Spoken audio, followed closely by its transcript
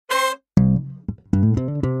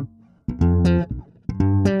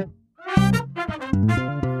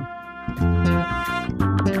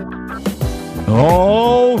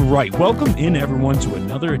right, welcome in everyone to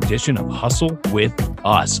another edition of Hustle with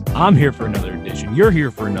Us. I'm here for another edition. You're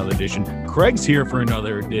here for another edition. Craig's here for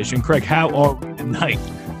another edition. Craig, how are we tonight?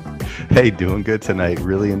 Hey, doing good tonight.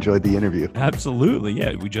 Really enjoyed the interview. Absolutely,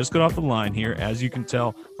 yeah. We just got off the line here, as you can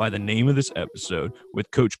tell by the name of this episode,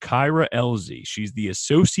 with Coach Kyra Elzy. She's the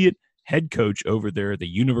associate head coach over there at the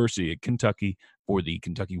University of Kentucky for the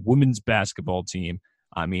Kentucky women's basketball team.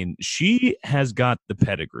 I mean, she has got the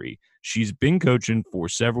pedigree. She's been coaching for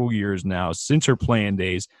several years now, since her playing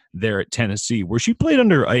days there at Tennessee, where she played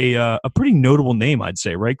under a pretty notable name, I'd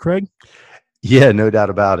say, right, Craig? Yeah, no doubt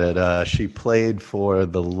about it. She played for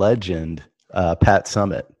the legend, Pat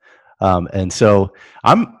Summitt. And so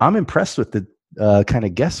I'm impressed with the kind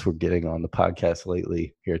of guests we're getting on the podcast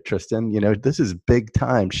lately here, Tristan. You know, this is big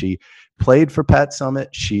time. She played for Pat Summitt.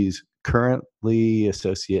 She's currently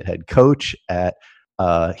associate head coach at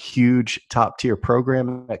a huge top tier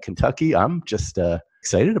program at Kentucky. I'm just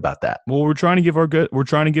excited about that. Well, we're trying to give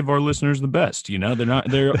our listeners the best. You know,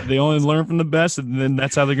 they only learn from the best, and then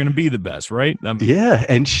that's how they're going to be the best, right? Yeah,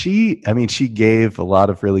 and she gave a lot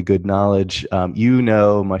of really good knowledge.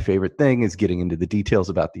 My favorite thing is getting into the details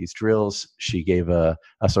about these drills. She gave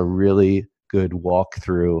us a really good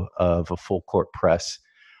walkthrough of a full court press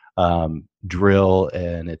drill,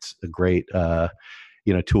 and it's a great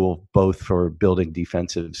tool both for building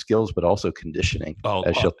defensive skills, but also conditioning,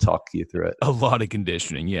 as she'll talk you through it. A lot of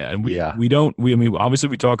conditioning, yeah. And we obviously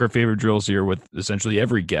we talk our favorite drills here with essentially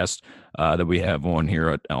every guest that we have on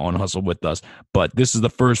here on Hustle with Us. But this is the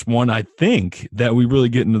first one, I think, that we really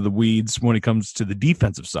get into the weeds when it comes to the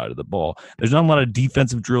defensive side of the ball. There's not a lot of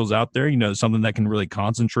defensive drills out there, something that can really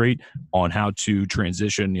concentrate on how to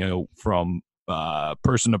transition, from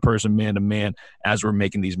person to person, man to man, as we're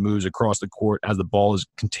making these moves across the court, as the ball is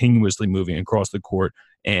continuously moving across the court.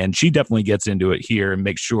 And she definitely gets into it here and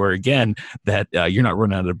makes sure, again, that you're not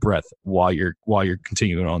running out of breath while you're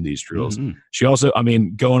continuing on these drills. Mm-hmm. She also,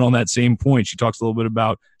 going on that same point, she talks a little bit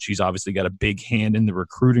about she's obviously got a big hand in the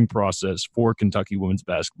recruiting process for Kentucky women's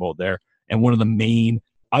basketball there. And one of the main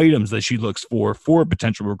items that she looks for a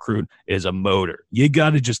potential recruit is a motor. You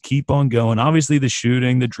got to just keep on going. Obviously, the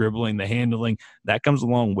shooting, the dribbling, the handling, that comes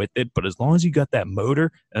along with it. But as long as you got that motor,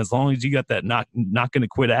 and as long as you got that not going to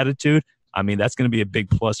quit attitude, that's going to be a big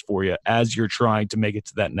plus for you as you're trying to make it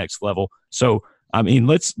to that next level. So,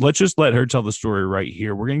 let's just let her tell the story right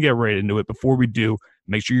here. We're going to get right into it. Before we do,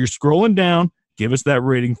 make sure you're scrolling down. Give us that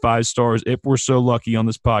rating, 5 stars, if we're so lucky on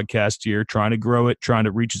this podcast here, trying to grow it, trying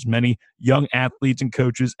to reach as many young athletes and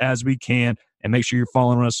coaches as we can. And make sure you're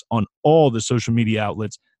following us on all the social media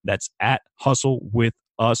outlets. That's at Hustle with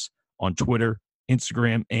Us on Twitter,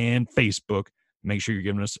 Instagram, and Facebook. Make sure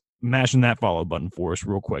you're mashing that follow button for us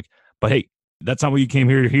real quick. But hey, that's not what you came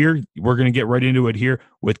here to hear. We're going to get right into it here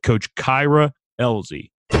with Coach Kyra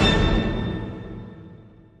Elzy.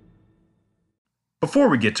 Before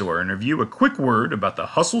we get to our interview, a quick word about the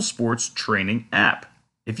Hustle Sports Training app.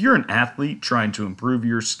 If you're an athlete trying to improve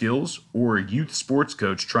your skills or a youth sports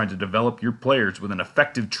coach trying to develop your players with an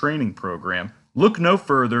effective training program, look no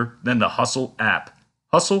further than the Hustle app.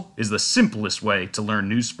 Hustle is the simplest way to learn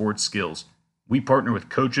new sports skills. We partner with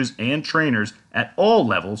coaches and trainers at all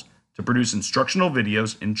levels to produce instructional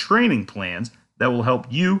videos and training plans that will help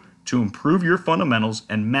you to improve your fundamentals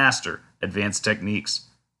and master advanced techniques.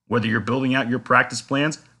 Whether you're building out your practice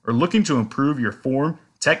plans or looking to improve your form,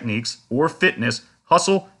 techniques, or fitness,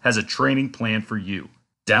 Hustle has a training plan for you.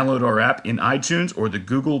 Download our app in iTunes or the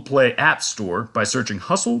Google Play App Store by searching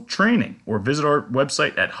Hustle Training or visit our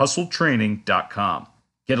website at hustletraining.com.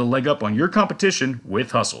 Get a leg up on your competition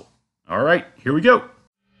with Hustle. All right, here we go.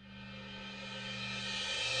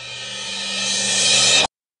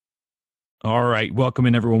 All right, welcome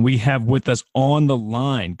in, everyone. We have with us on the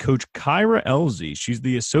line Coach Kyra Elzy. She's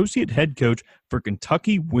the associate head coach for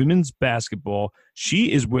Kentucky women's basketball.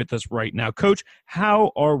 She is with us right now. Coach,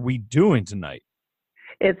 how are we doing tonight?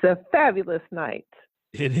 It's a fabulous night.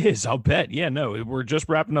 It is, I'll bet. Yeah, no, we're just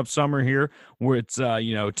wrapping up summer here where it's,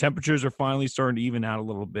 temperatures are finally starting to even out a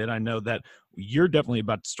little bit. I know that you're definitely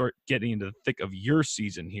about to start getting into the thick of your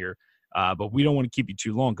season here. But we don't want to keep you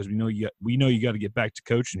too long because we know you got to get back to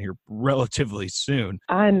coaching here relatively soon.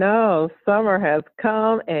 I know. Summer has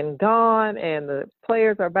come and gone, and the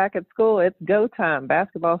players are back at school. It's go time.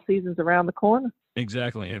 Basketball season's around the corner.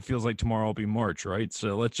 Exactly. And it feels like tomorrow will be March, right?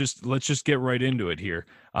 So let's just get right into it here.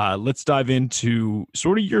 Let's dive into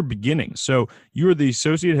sort of your beginning. So you are the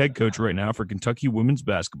associate head coach right now for Kentucky women's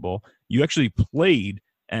basketball. You actually played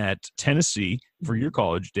at Tennessee for your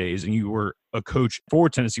college days, and you were a coach for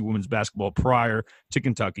Tennessee women's basketball prior to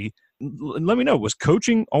Kentucky. Let me know, was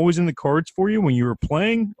coaching always in the cards for you when you were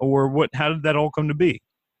playing, or how did that all come to be?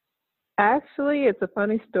 Actually, it's a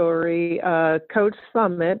funny story. Coach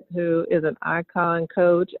Summit, who is an icon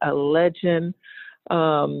coach, a legend,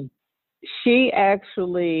 she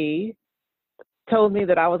actually told me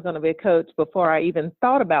that I was going to be a coach before I even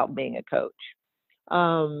thought about being a coach.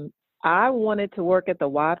 I wanted to work at the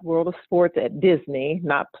wide world of sports at Disney,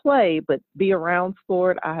 not play, but be around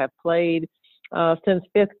sport. I have played since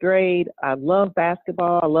fifth grade. I love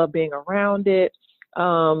basketball. I love being around it.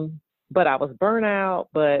 But I was burnt out,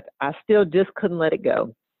 but I still just couldn't let it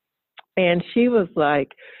go. And she was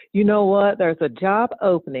like, you know what? There's a job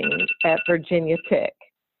opening at Virginia Tech.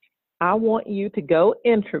 I want you to go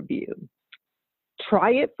interview.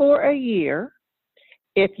 Try it for a year.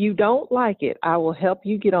 If you don't like it, I will help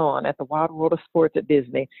you get on at the Wild World of Sports at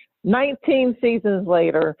Disney. 19 seasons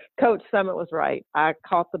later, Coach Summit was right. I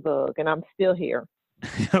caught the bug, and I'm still here.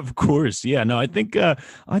 Of course, yeah. No, I think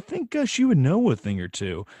she would know a thing or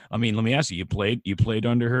two. I mean, let me ask you: you played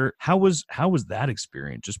under her. How was that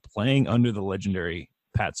experience? Just playing under the legendary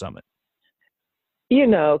Pat Summit. You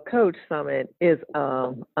know, Coach Summit is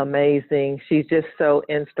amazing. She's just so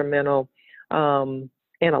instrumental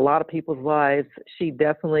in a lot of people's lives. She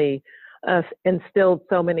definitely instilled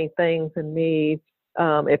so many things in me.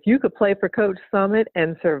 If you could play for Coach Summit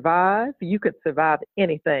and survive, you could survive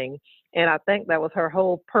anything. And I think that was her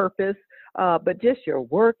whole purpose. But just your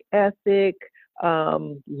work ethic,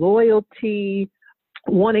 loyalty,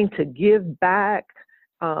 wanting to give back,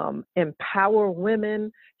 empower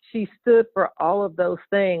women. She stood for all of those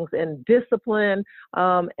things, and discipline.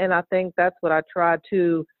 And I think that's what I try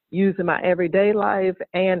to use in my everyday life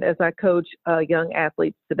and as I coach young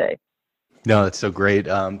athletes today. No, that's so great.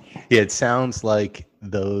 Yeah, it sounds like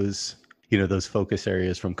those focus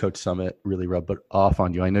areas from Coach Summit really rub off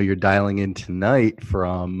on you. I know you're dialing in tonight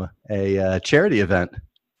from a charity event.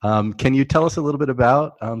 Can you tell us a little bit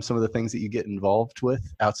about some of the things that you get involved with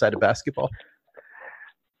outside of basketball?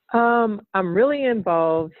 I'm really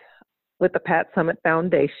involved with the Pat Summit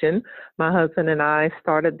Foundation. My husband and I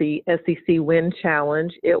started the SEC Win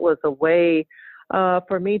Challenge. It was a way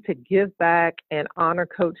for me to give back and honor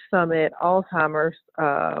Coach Summit. Alzheimer's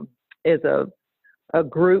is a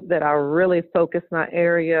group that I really focus my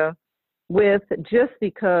area with, just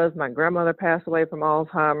because my grandmother passed away from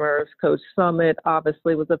Alzheimer's. Coach Summit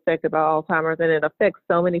obviously was affected by Alzheimer's, and it affects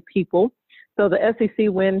so many people. So the SEC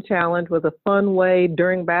Win Challenge was a fun way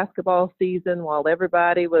during basketball season while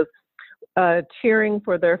everybody was cheering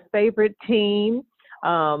for their favorite team.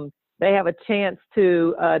 They have a chance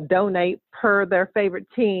to donate per their favorite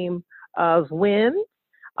team's win.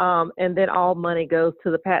 And then all money goes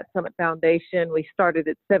to the Pat Summit Foundation. We started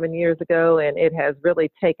it 7 years ago, and it has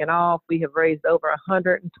really taken off. We have raised over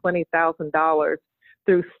 $120,000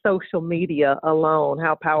 through social media alone.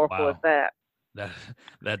 How powerful is that?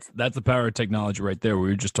 That's the power of technology right there. We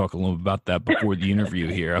were just talking a little bit about that before the interview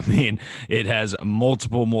here. I mean, it has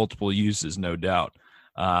multiple uses, no doubt.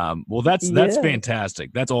 Well, that's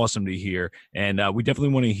fantastic. That's awesome to hear. And we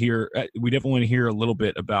definitely want to hear. A little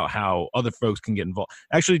bit about how other folks can get involved.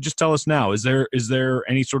 Actually, just tell us now. Is there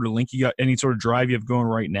any sort of link you got? Any sort of drive you have going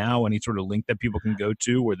right now? Any sort of link that people can go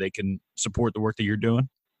to where they can support the work that you're doing?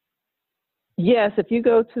 Yes, if you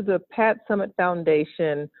go to the Pat Summit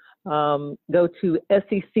Foundation, go to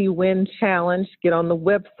SEC Win Challenge. Get on the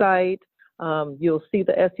website. You'll see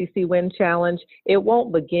the SEC Win Challenge. It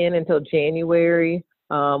won't begin until January.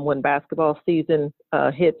 When basketball season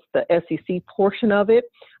hits the SEC portion of it.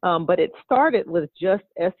 But it started with just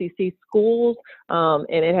SEC schools, and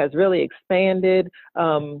it has really expanded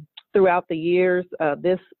throughout the years.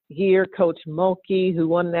 This year, Coach Mulkey, who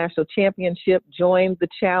won the national championship, joined the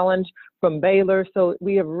challenge from Baylor. So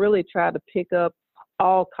we have really tried to pick up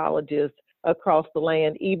all colleges across the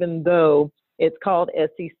land, even though it's called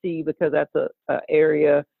SEC because that's a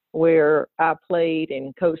area where I played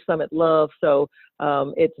and Coach Summit loved. So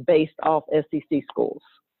it's based off SEC schools.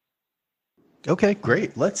 Okay,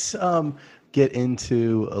 great. Let's get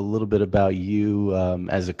into a little bit about you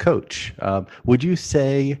as a coach. Would you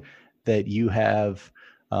say that you have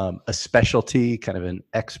a specialty, kind of an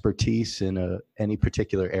expertise in any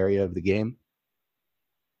particular area of the game?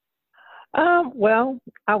 Well,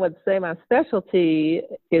 I would say my specialty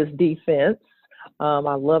is defense.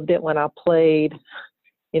 I loved it when I played.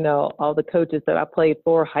 You know, all the coaches that I played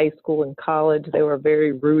for, high school and college, they were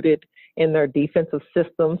very rooted in their defensive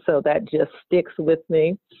system. So that just sticks with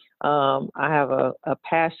me. I have a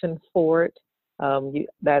passion for it.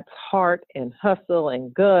 That's heart and hustle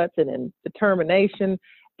and guts and determination,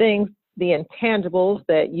 things, the intangibles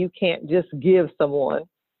that you can't just give someone.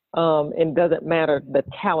 It doesn't matter the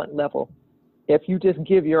talent level. If you just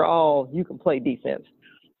give your all, you can play defense.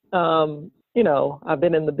 I've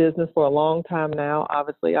been in the business for a long time now.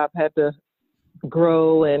 Obviously, I've had to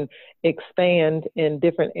grow and expand in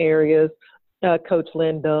different areas. Coach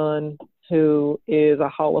Lynn Dunn, who is a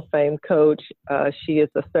Hall of Fame coach, she is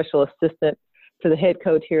a special assistant to the head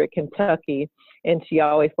coach here at Kentucky, and she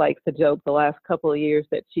always likes to joke the last couple of years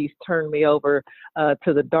that she's turned me over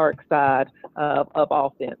to the dark side of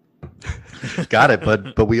offense. Got it,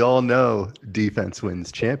 but we all know defense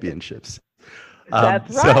wins championships.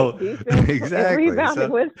 That's right. So, defense exactly.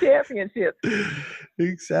 Rebounding wins championships.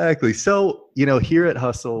 Exactly. So, here at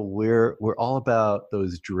Hustle, we're all about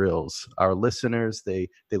those drills. Our listeners, they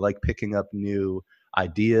like picking up new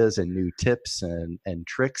ideas and new tips and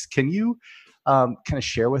tricks. Can you kind of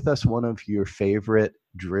share with us one of your favorite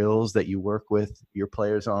drills that you work with your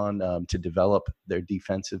players on to develop their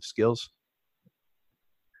defensive skills?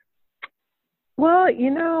 Well,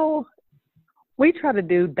 we try to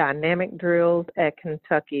do dynamic drills at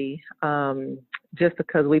Kentucky just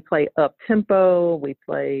because we play up-tempo, we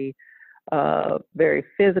play very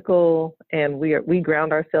physical, and we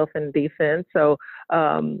ground ourselves in defense. So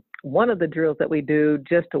one of the drills that we do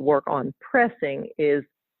just to work on pressing is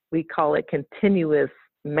we call it continuous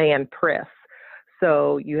man press.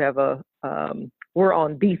 So you have we're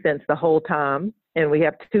on defense the whole time, and we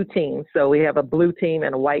have two teams. So we have a blue team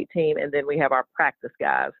and a white team, and then we have our practice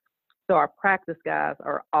guys. So our practice guys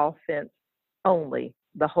are offense only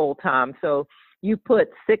the whole time. So you put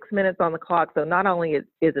 6 minutes on the clock. So not only is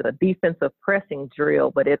it a defensive pressing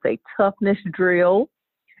drill, but it's a toughness drill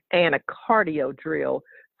and a cardio drill.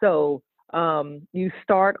 So you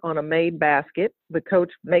start on a made basket. The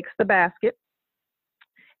coach makes the basket,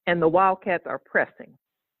 and the Wildcats are pressing.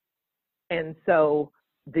 And so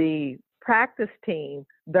the practice team,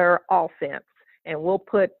 they're offense. And we'll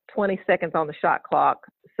put 20 seconds on the shot clock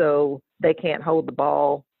so they can't hold the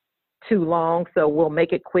ball too long. So we'll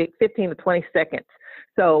make it quick, 15 to 20 seconds.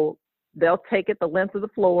 So they'll take it the length of the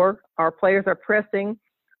floor. Our players are pressing.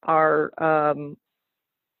 Our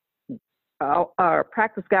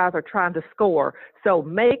practice guys are trying to score. So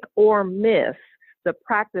make or miss, the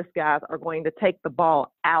practice guys are going to take the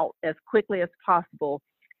ball out as quickly as possible,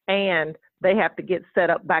 and they have to get set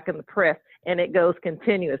up back in the press, and it goes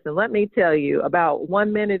continuous. And let me tell you, about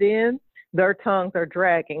 1 minute in, their tongues are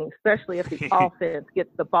dragging, especially if the offense gets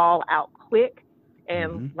the ball out quick.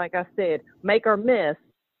 And like I said, make or miss,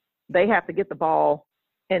 they have to get the ball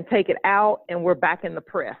and take it out, and we're back in the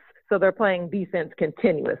press. So they're playing defense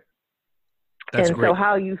continuous. That's and great. So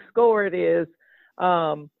how you score it is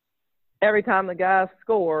every time the guys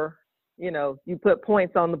score, you put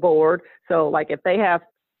points on the board. So like if they have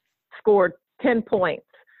scored 10 points,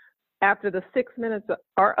 after the 6 minutes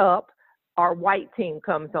are up, our white team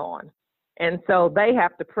comes on. And so they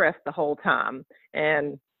have to press the whole time.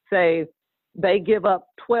 And say they give up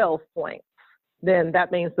 12 points, then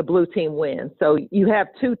that means the blue team wins. So you have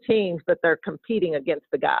two teams, but they're competing against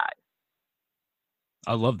the guys.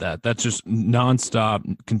 I love that. That's just nonstop,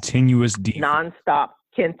 continuous defense. Nonstop,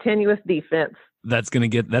 continuous defense. That's gonna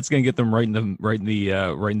get them right in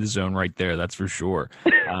the zone right there. That's for sure.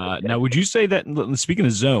 Now, would you say that, speaking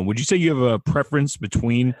of zone, would you say you have a preference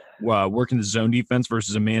between working the zone defense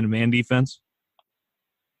versus a man-to-man defense?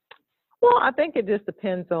 Well, I think it just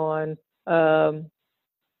depends on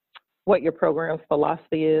what your program's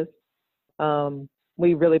philosophy is.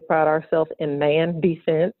 We really pride ourselves in man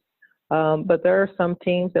defense, but there are some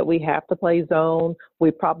teams that we have to play zone. We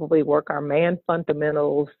probably work our man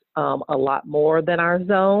fundamentals a lot more than our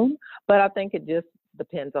zone, but I think it just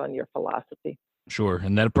depends on your philosophy. Sure,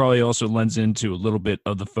 and that probably also lends into a little bit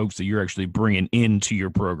of the folks that you're actually bringing into your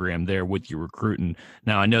program there with your recruiting.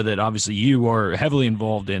 Now, I know that obviously you are heavily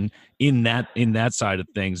involved in that side of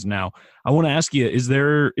things. Now, I want to ask you: is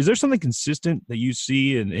there something consistent that you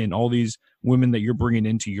see in all these women that you're bringing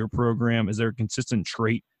into your program? Is there a consistent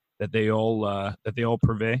trait that they all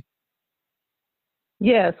purvey?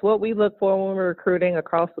 Yes, what we look for when we're recruiting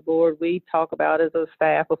across the board, we talk about as a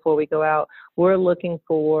staff before we go out. We're looking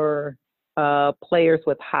for players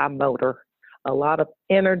with high motor, a lot of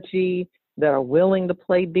energy, that are willing to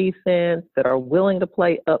play defense, that are willing to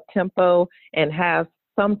play up tempo, and have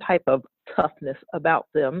some type of toughness about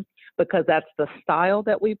them, because that's the style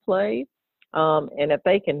that we play. And if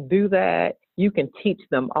they can do that, you can teach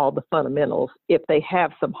them all the fundamentals if they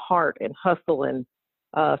have some heart and hustle and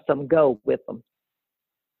some go with them.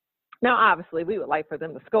 Now, obviously, we would like for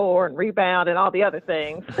them to score and rebound and all the other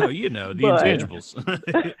things. Oh, the intangibles.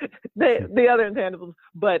 the other intangibles.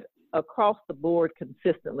 But across the board,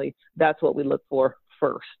 consistently, that's what we look for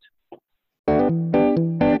first.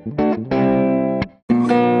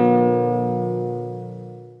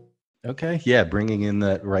 Okay. Yeah. Bringing in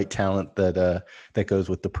that right talent that goes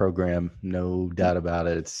with the program. No doubt about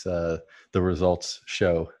it. It's the results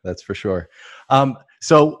show. That's for sure.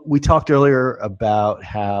 So we talked earlier about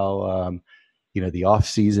how, the off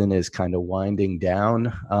season is kind of winding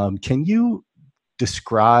down. Can you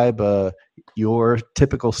describe your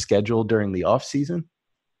typical schedule during the off season?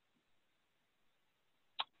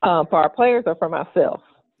 For our players or for myself?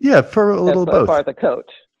 Yeah, for a little both. As far as a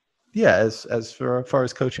coach. Yeah, as far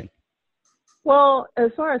as coaching. Well,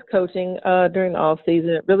 as far as coaching during the off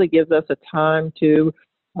season, it really gives us a time to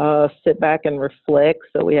sit back and reflect.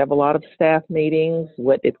 So we have a lot of staff meetings.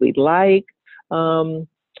 What did we like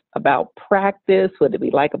about practice? What did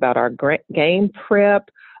we like about our game prep?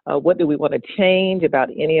 What do we want to change about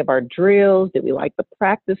any of our drills? Did we like the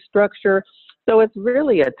practice structure? So it's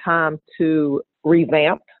really a time to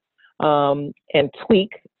revamp and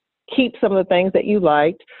tweak, keep some of the things that you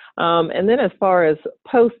liked. And then as far as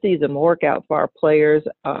postseason workouts for our players,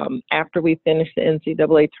 after we finish the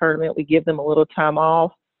NCAA tournament, we give them a little time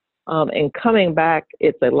off. And coming back,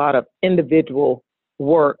 it's a lot of individual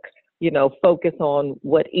work, focus on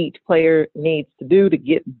what each player needs to do to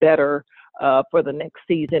get better for the next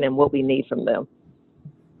season and what we need from them.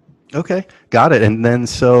 Okay, got it. And then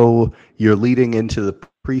so you're leading into the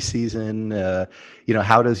preseason.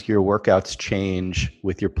 How does your workouts change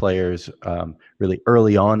with your players really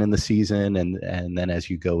early on in the season and then as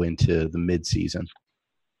you go into the mid-season?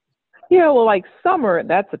 Yeah, well, like summer,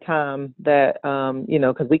 that's a time that,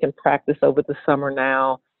 because we can practice over the summer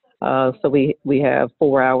now. So we have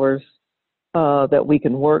 4 hours that we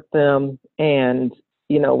can work them. And,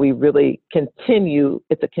 we really continue.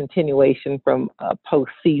 It's a continuation from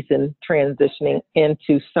postseason transitioning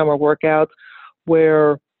into summer workouts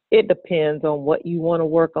where it depends on what you want to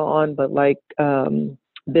work on. But like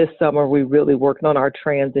this summer, we really worked on our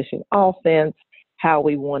transition offense, how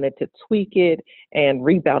we wanted to tweak it, and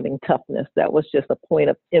rebounding toughness. That was just a point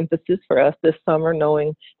of emphasis for us this summer,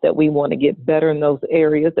 knowing that we want to get better in those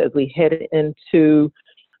areas as we head into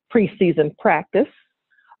preseason practice.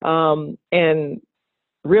 And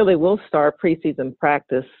really, we'll start preseason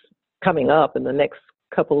practice coming up in the next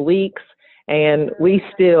couple of weeks. And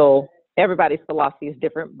everybody's philosophy is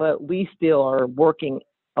different, but we still are working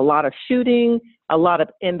a lot of shooting, a lot of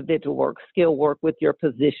individual work, skill work with your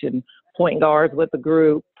position, point guards with the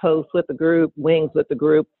group, posts with the group, wings with the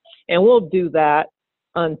group. And we'll do that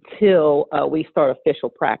until we start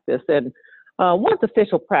official practice. And once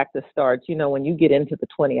official practice starts, when you get into the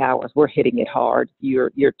 20 hours, we're hitting it hard.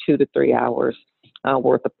 You're 2 to 3 hours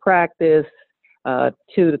worth of practice, 2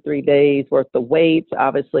 to 3 days worth of weights.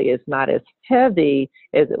 Obviously, it's not as heavy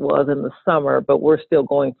as it was in the summer, but we're still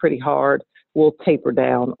going pretty hard. We'll taper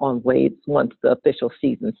down on weights once the official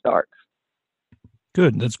season starts.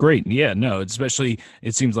 Good. That's great. Yeah, no, especially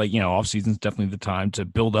it seems like, off season is definitely the time to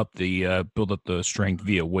build up the strength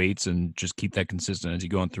via weights and just keep that consistent as you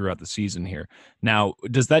go on throughout the season here. Now,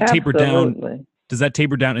 does that taper down? Does that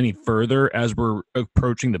taper down any further as we're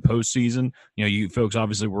approaching the postseason? You folks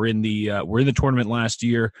obviously were in the tournament last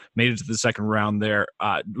year, made it to the second round there.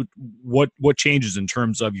 What changes in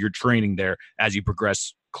terms of your training there as you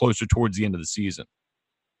progress closer towards the end of the season?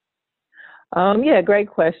 Yeah, great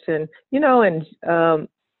question. In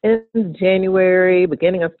January,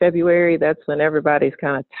 beginning of February, that's when everybody's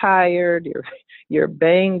kind of tired. You're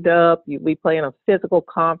banged up. We play in a physical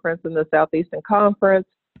conference in the Southeastern Conference.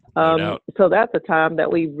 So that's a time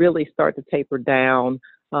that we really start to taper down,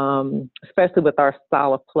 especially with our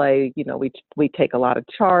style of play. We take a lot of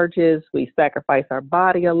charges. We sacrifice our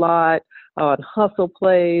body a lot on hustle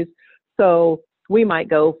plays. So we might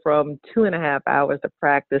go from 2.5 hours of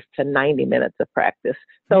practice to 90 minutes of practice.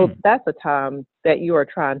 So that's a time that you are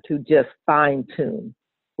trying to just fine tune.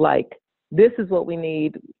 Like, this is what we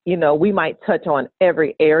need. We might touch on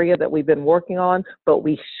every area that we've been working on, but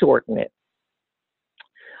we shorten it.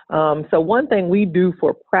 So one thing we do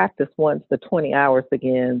for practice once the 20 hours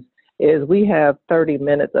begins is we have 30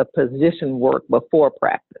 minutes of position work before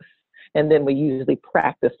practice. And then we usually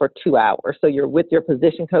practice for 2 hours. So you're with your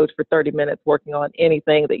position coach for 30 minutes working on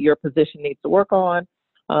anything that your position needs to work on.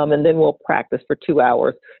 And then we'll practice for 2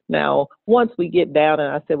 hours. Now, once we get down,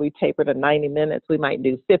 and I said we taper to 90 minutes, we might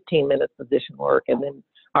do 15 minutes position work and then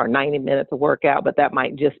our 90 minutes of workout. But that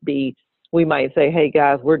might just be, we might say, hey,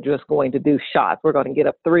 guys, we're just going to do shots. We're going to get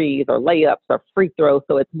up threes or layups or free throws.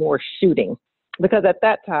 So it's more shooting. Because at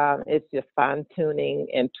that time, it's just fine tuning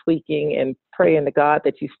and tweaking and praying to God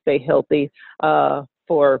that you stay healthy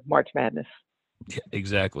for March Madness. Yeah,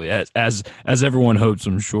 exactly. As everyone hopes,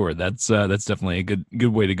 I'm sure that's definitely a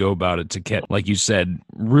good way to go about it, to get, like you said,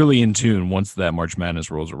 really in tune once that March Madness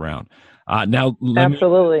rolls around. Now,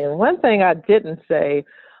 absolutely. And one thing I didn't say,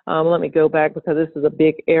 let me go back because this is a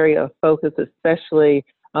big area of focus, especially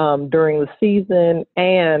during the season,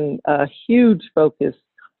 and a huge focus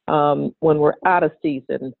when we're out of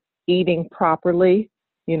season, eating properly.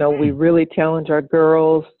 We really challenge our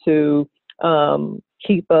girls to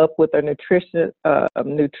keep up with their nutrition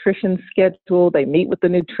schedule. They meet with the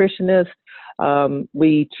nutritionist.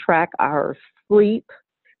 We track our sleep.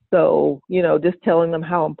 So, just telling them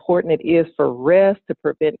how important it is for rest to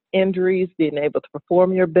prevent injuries, being able to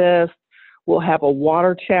perform your best. We'll have a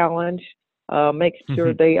water challenge, making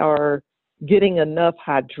sure they are getting enough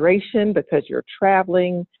hydration because you're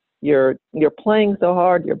traveling, you're playing so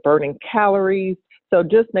hard, you're burning calories. So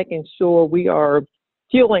just making sure we are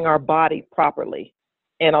fueling our body properly.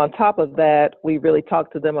 And on top of that, we really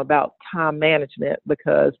talk to them about time management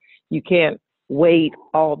because you can't wait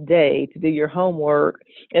all day to do your homework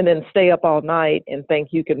and then stay up all night and think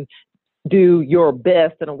you can do your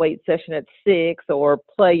best in a weight session at 6 or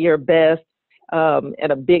play your best at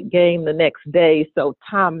a big game the next day. So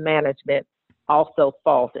time management also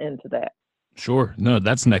falls into that. Sure. No,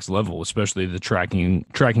 that's next level, especially the tracking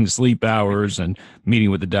the sleep hours and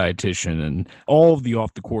meeting with the dietitian and all of the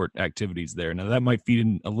off the court activities there. Now that might feed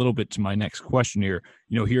in a little bit to my next question here.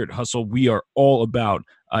 Here at Hustle, we are all about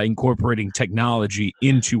incorporating technology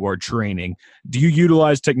into our training. Do you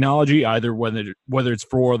utilize technology either whether it's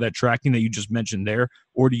for that tracking that you just mentioned there,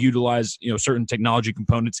 or to utilize certain technology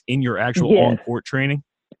components in your actual on court training?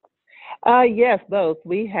 Yes, both.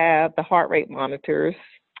 We have the heart rate monitors,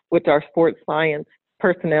 which our sports science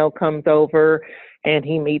personnel comes over and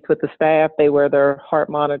he meets with the staff. They wear their heart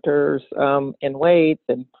monitors in weights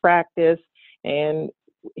and practice. And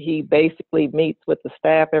he basically meets with the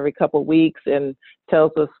staff every couple of weeks and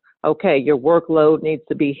tells us, okay, your workload needs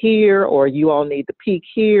to be here, or you all need to peak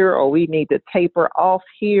here, or we need to taper off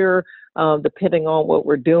here, depending on what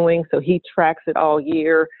we're doing. So he tracks it all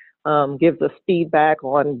year, gives us feedback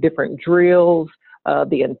on different drills,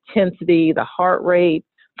 the intensity, the heart rate.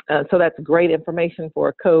 So that's great information for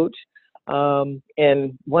a coach.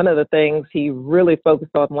 And one of the things he really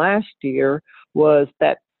focused on last year was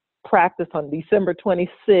that practice on December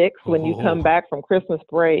 26th, when you come back from Christmas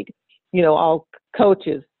break, all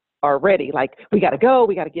coaches are ready. Like, we got to go,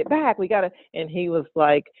 we got to get back, and he was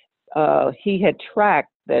like, he had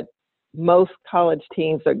tracked that most college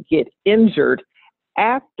teams get injured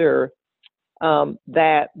after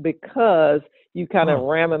that because you kind of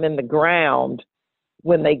ram them in the ground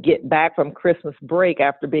when they get back from Christmas break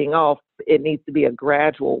after being off. It needs to be a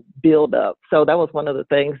gradual build up. So that was one of the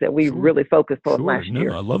things that we really focused on last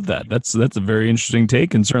year. I love that. That's a very interesting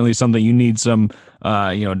take, and certainly something you need some,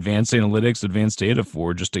 advanced analytics, advanced data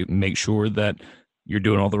for, just to make sure that you're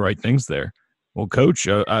doing all the right things there. Well, Coach,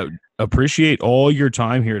 I appreciate all your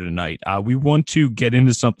time here tonight. We want to get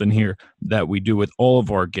into something here that we do with all of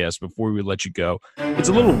our guests before we let you go. It's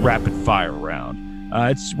a little rapid fire round.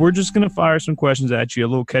 We're just going to fire some questions at you, a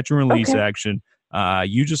little catch and release action.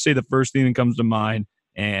 You just say the first thing that comes to mind,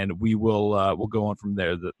 and we'll go on from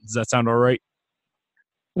there. Does that sound all right?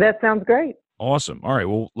 That sounds great. Awesome. All right.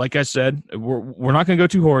 Well, like I said, we're not going to go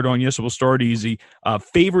too hard on you, so we'll start easy.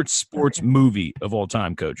 Favorite sports movie of all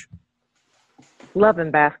time, Coach? Love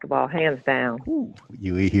and Basketball, hands down. Ooh,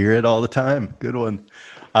 you hear it all the time. Good one.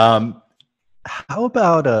 How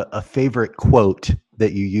about a favorite quote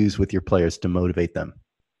that you use with your players to motivate them?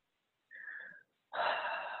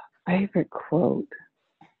 Favorite quote?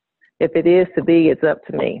 If it is to be, it's up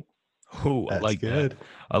to me. Oh, I like that.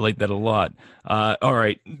 I like that a lot. All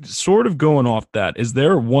right. Sort of going off that, is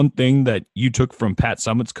there one thing that you took from Pat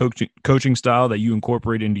Summitt's coaching style that you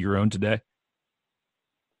incorporate into your own today?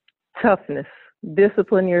 Toughness.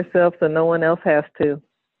 Discipline yourself so no one else has to.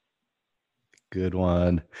 Good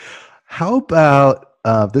one. How about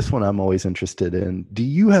this one I'm always interested in? Do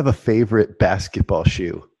you have a favorite basketball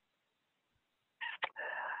shoe?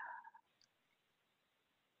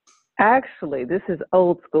 Actually, this is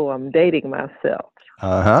old school. I'm dating myself.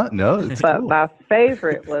 No, it's but cool. My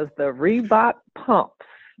favorite was the Reebok pumps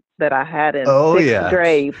that I had in sixth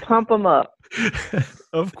grade. Pump them up.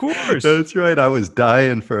 Of course. That's right. I was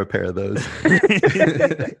dying for a pair of those.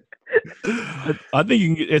 I think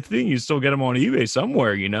you still get them on eBay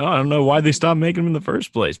somewhere. I don't know why they stopped making them in the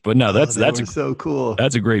first place, but no, that's so cool.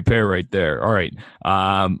 That's a great pair right there. All right,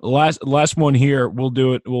 last one here. We'll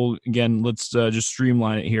do it. Let's just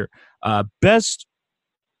streamline it here. Best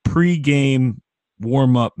pregame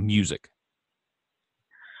warm up music.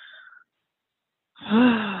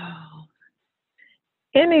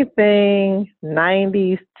 Anything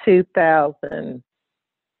 90s, 2000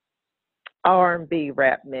 R&B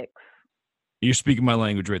rap mix. You're speaking my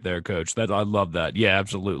language right there, Coach. I love that. Yeah,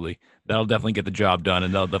 absolutely. That'll definitely get the job done,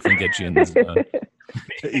 and that'll definitely get you in this zone.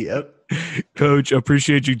 Yep. Coach,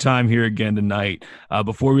 appreciate your time here again tonight.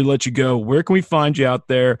 Before we let you go, where can we find you out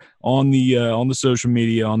there on the social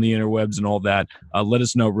media, on the interwebs, and all that? Let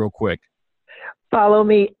us know real quick. Follow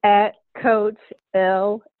me at Coach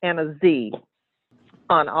L and a Z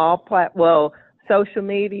on all social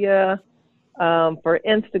media. For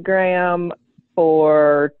Instagram,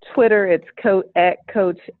 for Twitter, it's at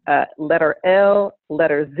Coach letter L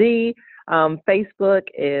letter Z. Facebook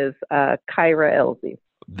is Kyra LZ.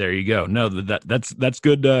 There you go. No, that's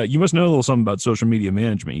good. You must know a little something about social media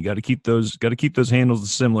management. You got to keep those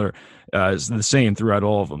handles similar, the same throughout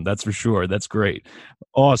all of them. That's for sure. That's great.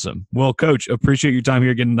 Awesome. Well, Coach, appreciate your time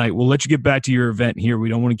here again tonight. We'll let you get back to your event here. We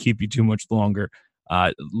don't want to keep you too much longer.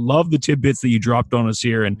 Love the tidbits that you dropped on us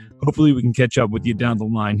here, and hopefully we can catch up with you down the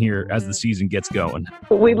line here as the season gets going.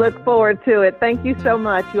 We look forward to it. Thank you so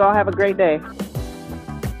much. You all have a great day.